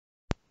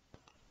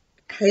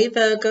Hey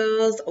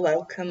Virgos,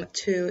 welcome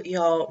to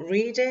your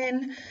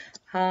reading.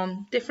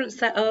 Different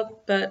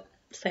setup, but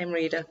same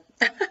reader.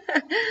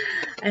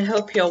 I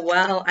hope you're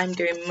well. I'm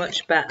doing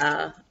much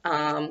better.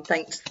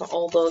 Thanks for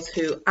all those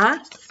who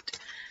asked.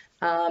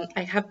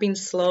 I have been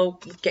slow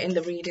getting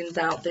the readings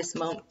out this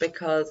month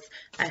because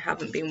I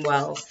haven't been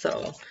well.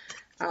 So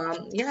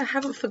yeah, I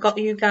haven't forgot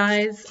you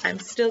guys. I'm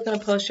still going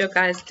to post your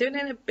guys doing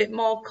it in a bit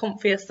more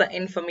comfier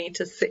setting for me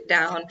to sit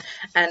down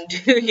and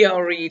do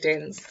your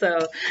readings.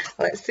 So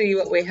let's see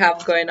what we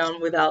have going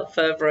on without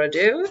further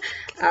ado.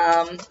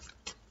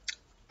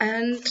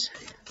 And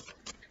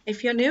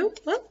if you're new,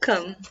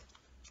 welcome.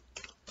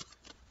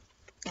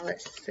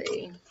 Let's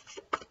see.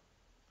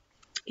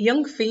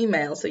 Young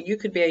female, so you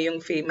could be a young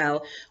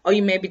female, or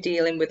you may be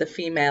dealing with a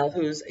female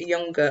who's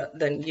younger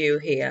than you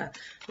here.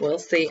 We'll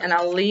see, and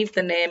I'll leave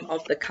the name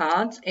of the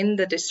cards in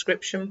the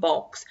description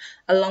box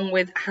along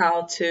with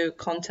how to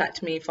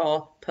contact me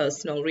for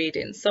personal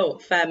readings. So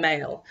fair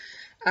male,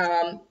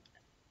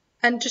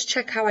 and just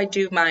check how I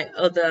do my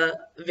other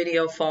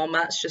video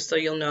formats just so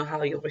you'll know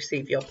how you'll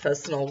receive your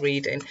personal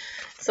reading.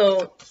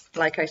 So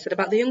like I said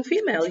about the young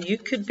female, you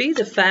could be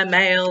the fair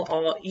male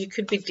or you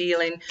could be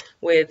dealing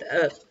with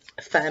a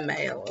fair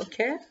male.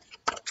 Okay,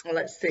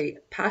 let's see.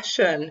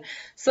 Passion.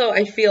 So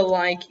I feel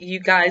like you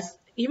guys,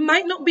 you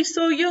might not be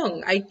so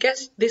young. I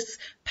guess this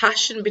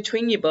passion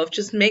between you both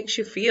just makes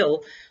you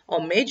feel,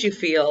 or made you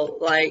feel,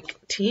 like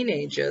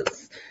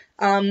teenagers.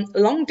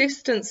 Long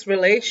distance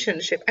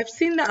relationship. I've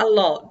seen that a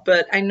lot,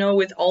 but I know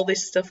with all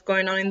this stuff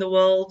going on in the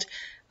world,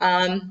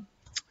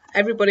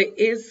 everybody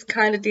is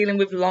kind of dealing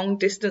with long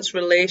distance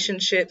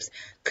relationships.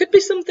 Could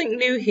be something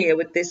new here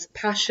with this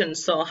passion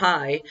so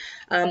high,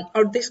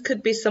 or this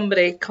could be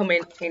somebody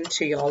coming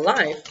into your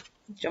life.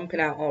 Jumping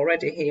out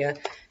already here.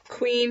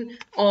 Queen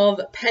of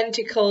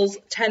Pentacles,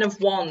 10 of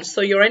Wands.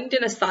 So you're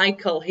ending a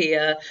cycle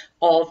here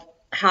of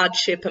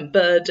hardship and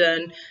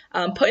burden,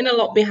 putting a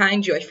lot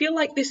behind you. I feel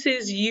like this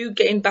is you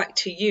getting back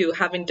to you,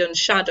 having done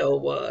shadow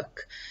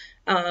work.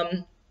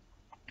 And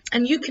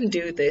you can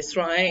do this,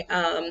 right?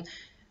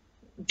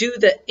 Do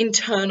the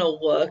internal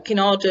work in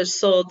order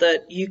so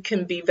that you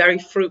can be very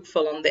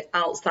fruitful on the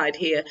outside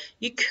here.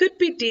 You could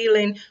be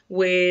dealing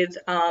with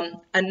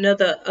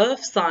another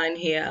earth sign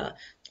here,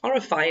 or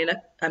a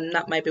fire, and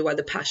that might be why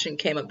the passion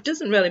came up. It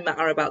doesn't really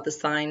matter about the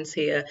signs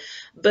here,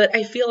 but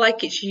I feel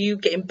like it's you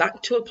getting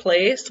back to a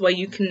place where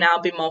you can now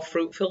be more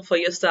fruitful for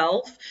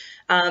yourself,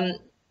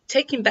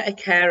 taking better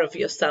care of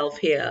yourself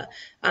here.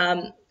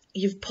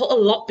 You've put a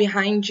lot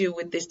behind you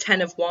with this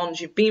 10 of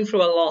Wands. You've been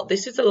through a lot.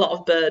 This is a lot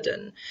of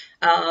burden,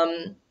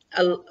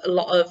 a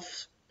lot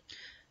of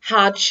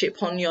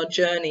hardship on your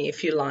journey,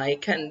 if you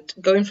like, and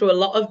going through a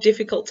lot of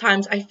difficult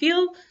times. I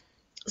feel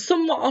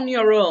somewhat on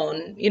your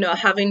own, you know,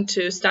 having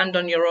to stand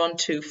on your own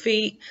 2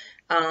 feet.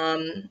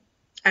 And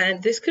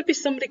this could be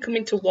somebody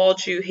coming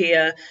towards you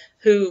here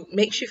who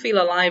makes you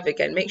feel alive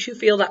again, makes you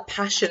feel that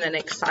passion and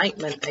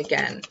excitement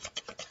again.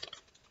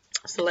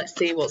 So let's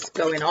see what's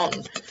going on.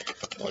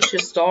 What's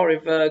your story,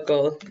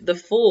 Virgo? The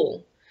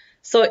Fool.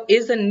 So it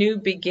is a new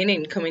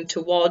beginning coming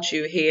towards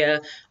you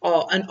here,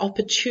 or an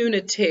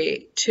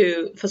opportunity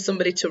for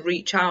somebody to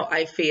reach out,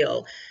 I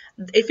feel.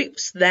 If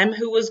it's them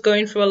who was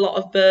going through a lot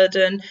of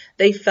burden,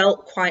 they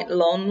felt quite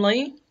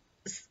lonely.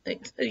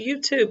 You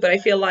too, but I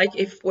feel like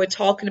if we're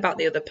talking about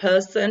the other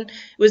person,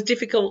 it was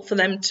difficult for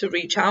them to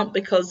reach out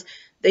because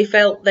they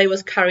felt they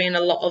was carrying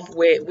a lot of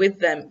weight with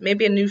them.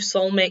 Maybe a new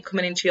soulmate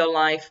coming into your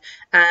life,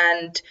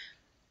 and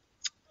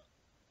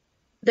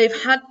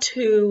they've had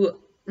to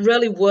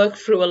really work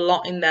through a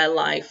lot in their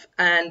life,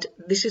 and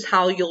this is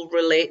how you'll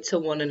relate to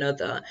one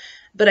another.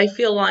 But I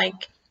feel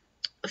like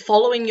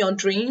following your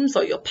dreams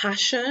or your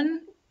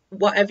passion,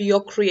 whatever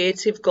your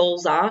creative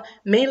goals are,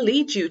 may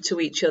lead you to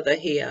each other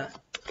here.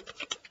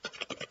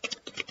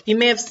 You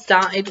may have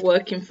started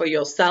working for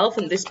yourself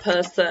and this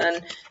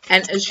person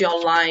enters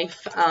your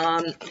life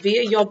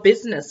via your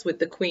business with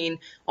the Queen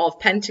of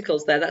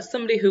Pentacles there. That's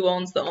somebody who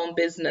owns their own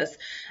business.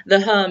 The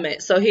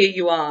Hermit. So here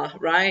you are,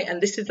 right?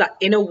 And this is that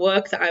inner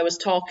work that I was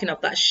talking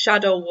of, that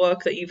shadow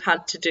work that you've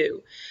had to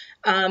do.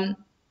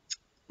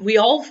 We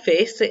all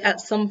face it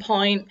at some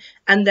point,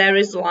 and there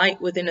is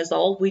light within us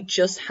all. We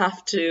just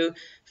have to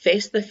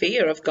face the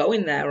fear of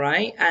going there,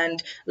 right?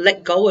 And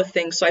let go of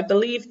things. So I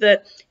believe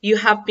that you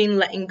have been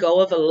letting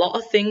go of a lot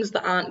of things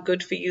that aren't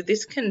good for you.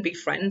 This can be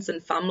friends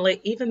and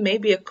family, even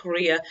maybe a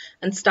career,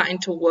 and starting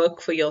to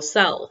work for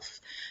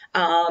yourself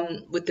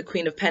with the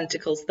Queen of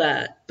Pentacles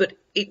there. But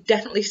it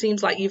definitely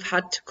seems like you've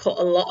had to cut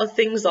a lot of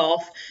things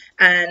off,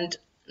 and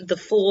the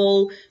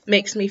Fool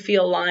makes me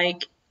feel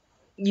like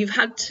you've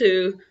had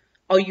to,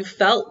 or you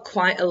felt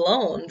quite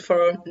alone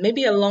for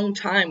maybe a long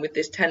time with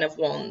this 10 of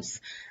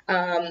Wands.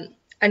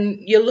 And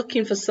you're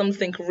looking for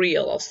something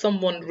real or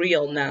someone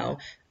real now,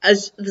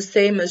 as the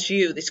same as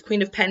you, this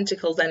Queen of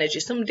Pentacles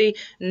energy, somebody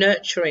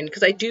nurturing,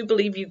 because I do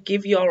believe you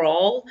give your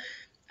all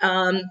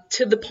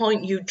to the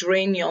point you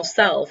drain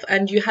yourself,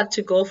 and you had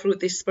to go through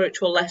this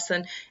spiritual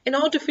lesson in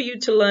order for you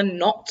to learn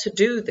not to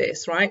do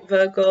this, right,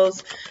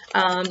 Virgos?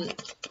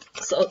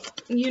 So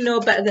you know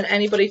better than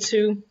anybody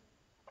to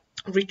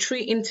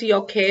retreat into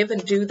your cave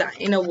and do that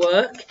inner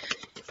work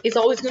is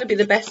always going to be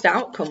the best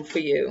outcome for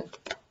you.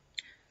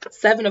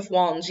 Seven of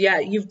Wands, yeah,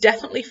 you've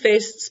definitely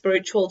faced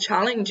spiritual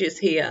challenges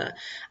here.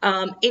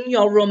 In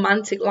your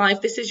romantic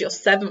life, this is your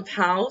 7th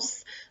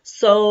house.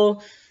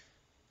 So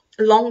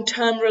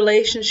long-term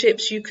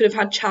relationships you could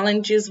have had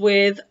challenges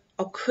with,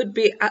 or could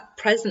be at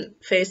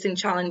present facing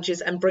challenges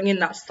and bringing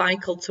that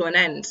cycle to an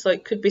end. So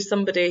it could be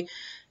somebody,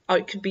 or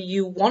it could be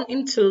you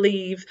wanting to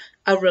leave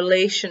a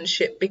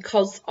relationship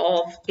because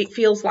of, it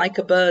feels like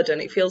a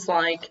burden. It feels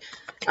like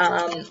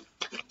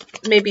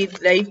maybe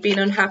they've been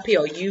unhappy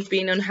or you've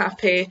been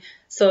unhappy.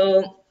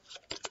 So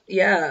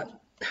yeah,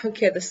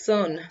 okay, the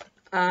Sun.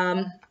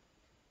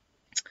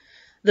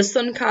 The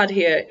Sun card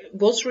here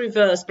was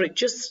reversed, but it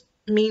just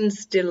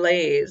means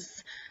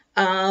delays.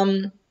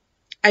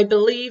 I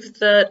believe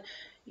that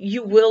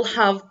you will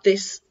have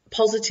this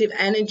positive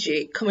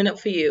energy coming up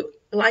for you.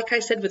 Like I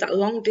said, with that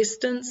long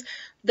distance,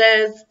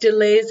 there's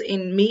delays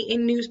in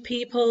meeting new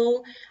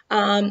people.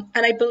 And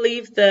I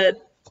believe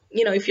that,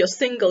 you know, if you're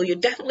single, you're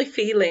definitely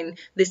feeling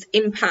this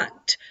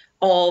impact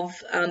of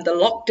the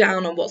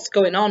lockdown and what's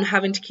going on,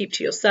 having to keep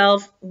to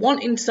yourself,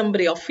 wanting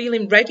somebody or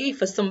feeling ready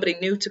for somebody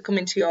new to come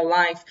into your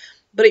life,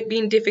 but it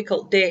being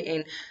difficult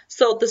dating.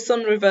 So the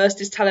Sun reversed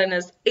is telling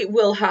us it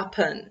will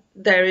happen.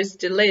 There is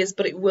delays,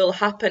 but it will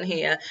happen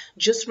here.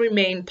 Just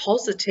remain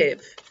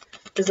positive.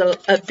 There's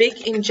a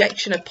big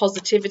injection of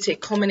positivity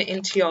coming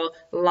into your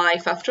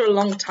life after a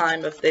long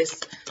time of this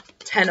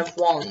 10 of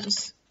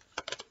Wands.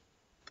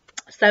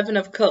 7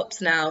 of Cups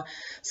now.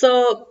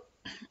 So,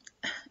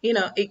 you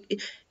know,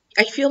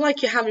 I feel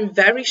like you're having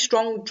very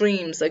strong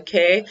dreams,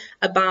 okay,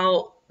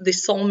 about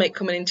this soulmate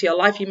coming into your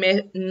life. You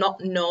may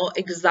not know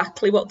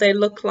exactly what they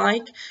look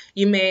like.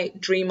 You may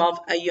dream of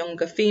a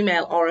younger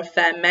female or a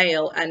fair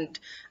male, and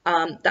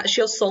that's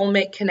your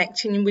soulmate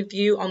connecting with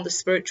you on the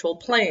spiritual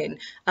plane,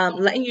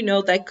 letting you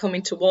know they're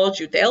coming towards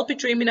you. They'll be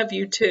dreaming of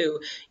you too.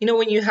 You know,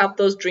 when you have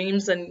those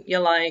dreams and you're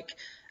like,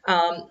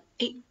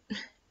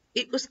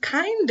 it was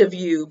kind of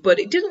you, but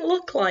it didn't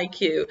look like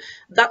you.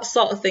 That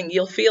sort of thing.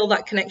 You'll feel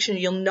that connection.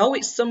 You'll know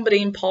it's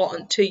somebody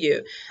important to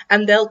you,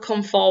 and they'll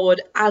come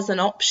forward as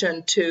an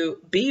option to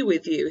be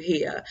with you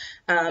here.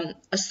 A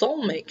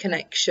soulmate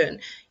connection.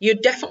 You're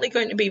definitely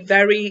going to be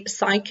very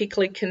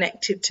psychically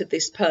connected to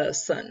this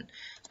person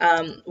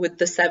with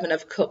the 7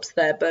 of Cups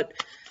there. But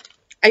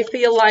I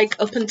feel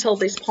like up until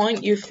this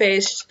point, you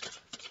faced,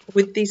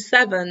 with these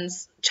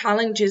 7s,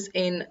 challenges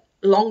in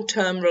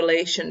long-term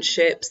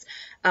relationships.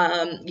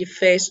 You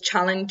face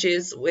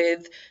challenges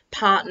with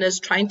partners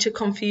trying to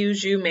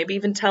confuse you, maybe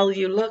even tell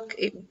you, look,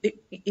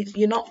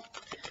 you're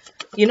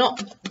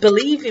not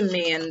believing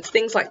me, and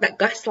things like that.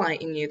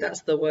 Gaslighting you,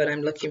 that's the word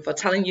I'm looking for,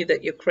 telling you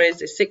that you're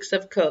crazy. 6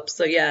 of Cups.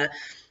 So yeah,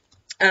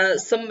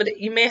 somebody,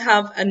 you may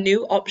have a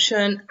new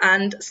option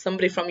and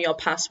somebody from your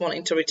past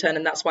wanting to return,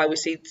 and that's why we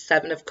see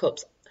 7 of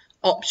Cups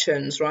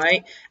options,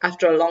 right?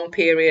 After a long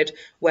period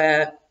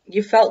where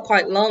you felt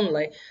quite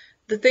lonely.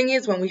 The thing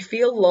is, when we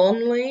feel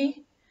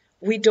lonely,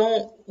 we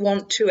don't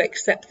want to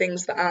accept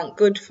things that aren't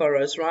good for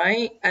us,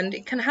 right? And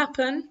it can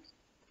happen.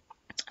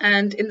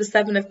 And in the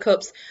 7 of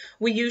Cups,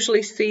 we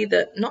usually see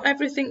that not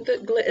everything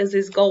that glitters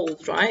is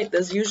gold, right?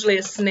 There's usually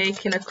a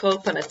snake in a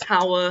cup and a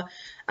tower,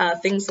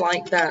 things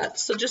like that.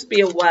 So just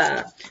be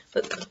aware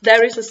that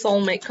there is a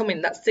soulmate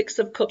coming. That 6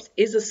 of Cups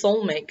is a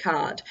soulmate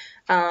card,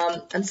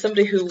 and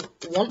somebody who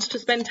wants to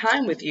spend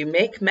time with you,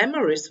 make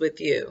memories with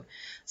you.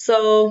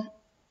 So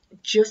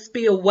just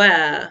be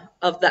aware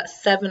of that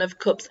 7 of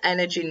Cups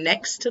energy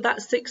next to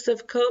that 6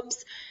 of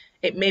Cups.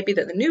 It may be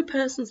that the new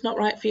person's not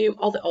right for you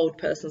or the old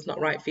person's not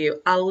right for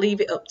you. I'll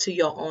leave it up to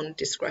your own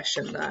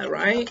discretion there,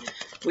 right?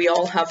 We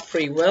all have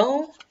free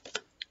will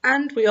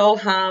and we all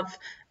have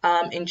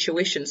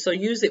intuition. So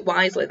use it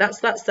wisely. That's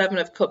that 7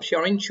 of Cups,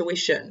 your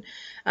intuition.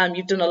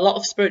 You've done a lot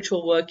of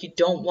spiritual work. You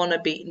don't want to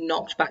be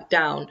knocked back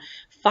down.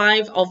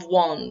 5 of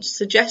Wands,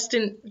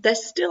 suggesting there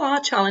still are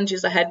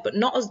challenges ahead, but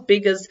not as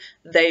big as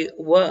they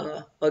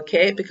were,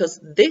 okay? Because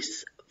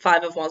this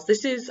 5 of Wands,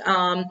 this is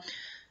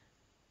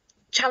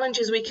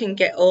challenges we can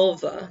get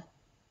over,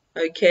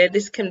 okay?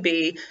 This can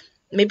be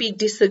maybe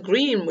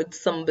disagreeing with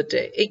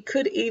somebody. It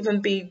could even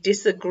be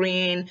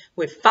disagreeing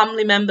with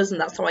family members, and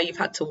that's why you've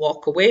had to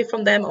walk away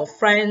from them, or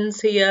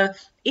friends here,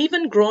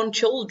 even grown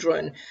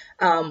children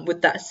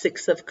with that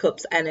 6 of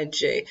Cups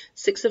energy.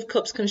 6 of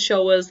Cups can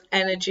show us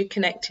energy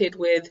connected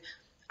with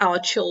our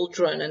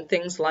children and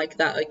things like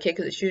that, okay,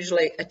 because it's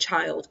usually a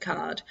child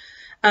card.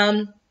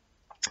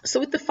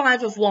 So with the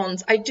 5 of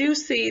Wands, I do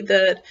see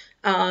that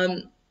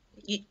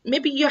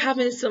maybe you're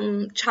having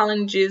some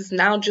challenges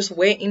now, just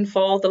waiting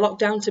for the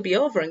lockdown to be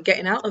over and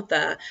getting out of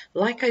there.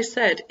 Like I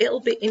said,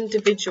 it'll be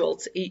individual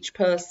to each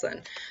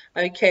person.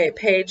 Okay,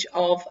 Page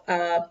of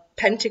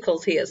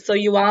Pentacles here. So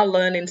you are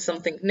learning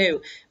something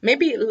new.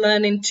 Maybe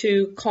learning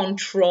to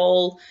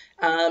control,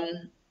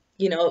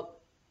 you know,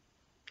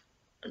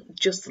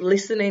 just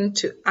listening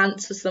to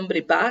answer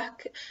somebody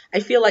back.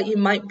 I feel like you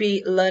might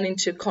be learning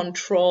to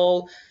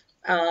control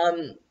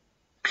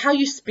how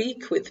you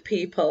speak with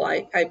people,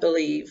 I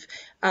believe.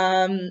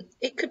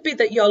 It could be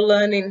that you're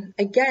learning,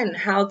 again,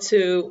 how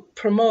to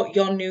promote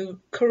your new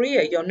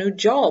career, your new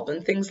job,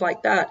 and things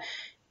like that.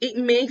 It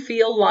may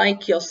feel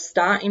like you're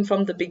starting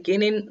from the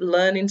beginning,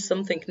 learning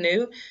something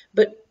new,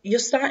 but you're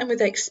starting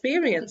with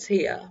experience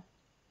here.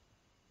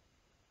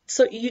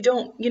 So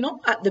you're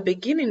not at the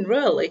beginning,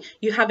 really.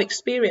 You have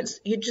experience.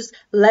 You're just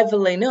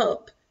leveling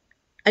up.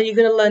 And you're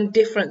going to learn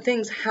different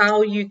things,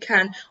 how you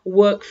can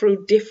work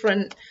through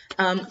different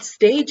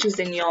stages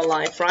in your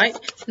life, right?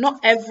 Not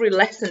every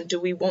lesson do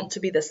we want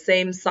to be the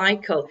same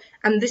cycle.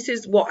 And this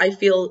is what I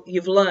feel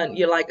you've learned.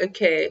 You're like,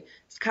 okay,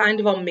 it's kind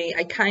of on me.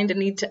 I kind of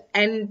need to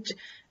end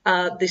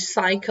this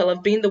cycle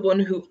of being the one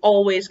who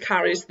always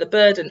carries the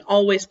burden,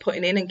 always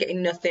putting in and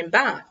getting nothing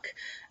back.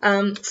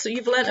 So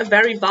you've learned a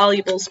very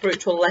valuable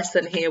spiritual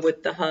lesson here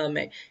with the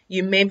Hermit.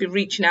 You may be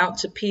reaching out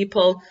to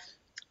people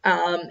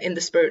in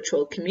the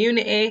spiritual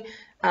community.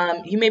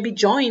 You may be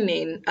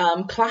joining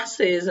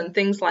classes and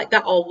things like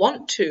that, or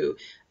want to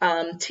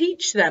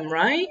teach them,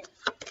 right?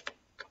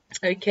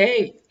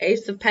 Okay,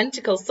 Ace of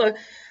Pentacles. So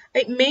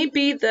it may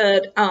be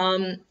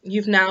that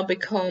you've now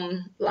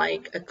become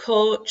like a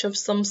coach of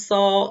some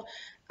sort.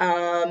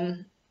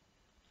 You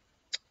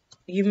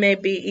may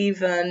be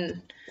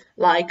even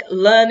like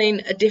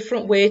learning a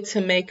different way to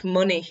make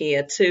money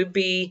here, to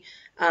be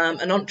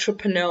an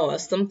entrepreneur,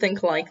 something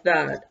like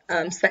that,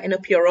 setting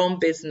up your own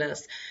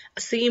business,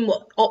 seeing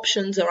what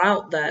options are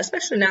out there,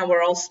 especially now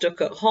we're all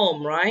stuck at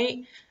home,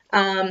 right?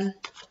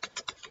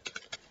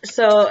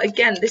 So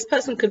again, this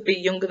person could be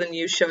younger than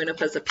you, showing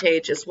up as a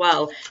page as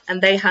well,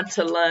 and they had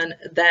to learn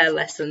their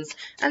lessons,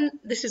 and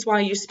this is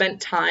why you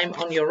spent time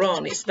on your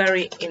own. It's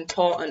very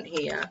important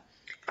here.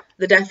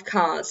 The Death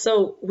card.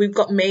 So we've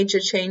got major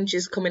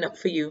changes coming up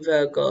for you,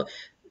 Virgo.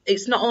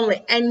 It's not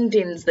only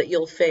endings that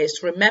you'll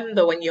face.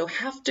 Remember, when you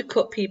have to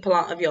cut people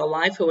out of your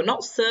life who are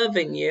not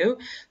serving you,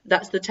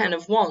 that's the 10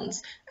 of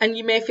Wands. And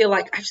you may feel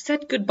like, I've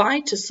said goodbye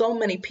to so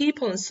many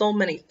people and so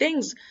many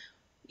things.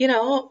 You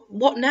know,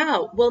 what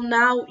now? Well,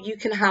 now you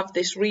can have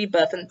this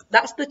rebirth, and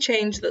that's the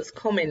change that's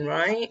coming,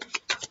 right?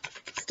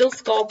 Still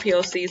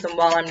Scorpio season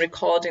while I'm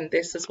recording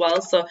this as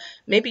well. So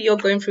maybe you're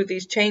going through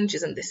these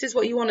changes, and this is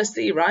what you want to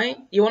see, right?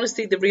 You want to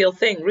see the real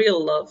thing,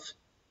 real love.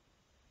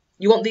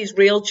 You want these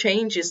real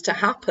changes to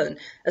happen,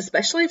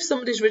 especially if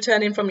somebody's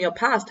returning from your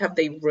past. Have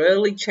they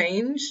really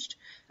changed?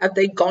 Have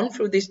they gone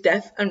through this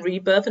death and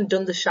rebirth and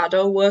done the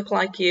shadow work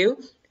like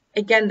you?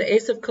 Again, the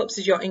Ace of Cups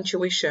is your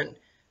intuition,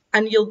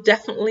 and you'll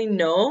definitely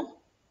know.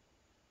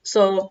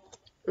 So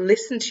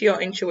listen to your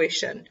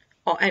intuition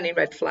or any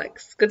red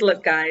flags. Good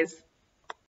luck, guys.